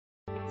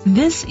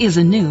This is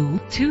a new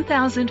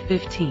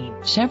 2015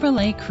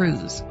 Chevrolet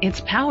Cruze. It's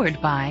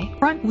powered by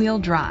front-wheel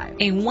drive,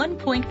 a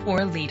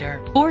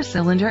 1.4-liter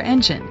four-cylinder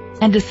engine,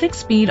 and a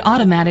 6-speed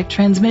automatic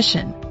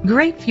transmission.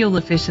 Great fuel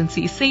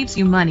efficiency saves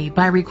you money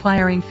by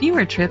requiring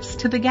fewer trips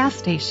to the gas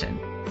station.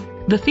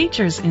 The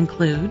features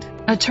include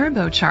a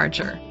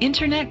turbocharger,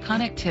 internet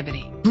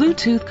connectivity,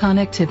 Bluetooth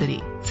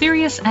connectivity,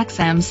 Sirius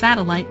XM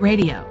satellite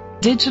radio,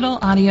 digital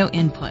audio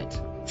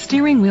input,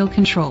 steering wheel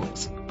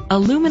controls,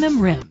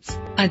 aluminum rims,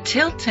 a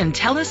tilt and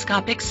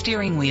telescopic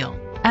steering wheel,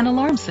 an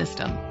alarm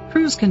system,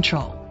 cruise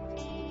control.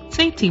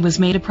 Safety was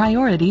made a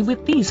priority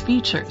with these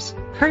features: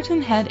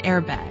 curtain head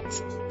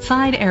airbags,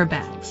 side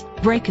airbags,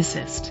 brake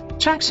assist,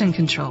 traction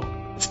control,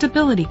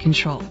 stability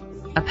control,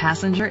 a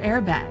passenger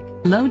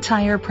airbag, low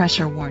tire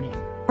pressure warning,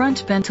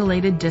 front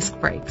ventilated disc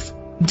brakes,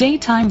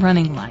 daytime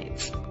running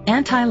lights,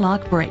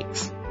 anti-lock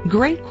brakes.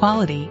 Great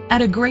quality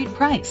at a great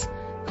price.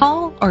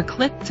 Call or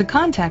click to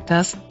contact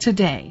us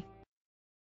today.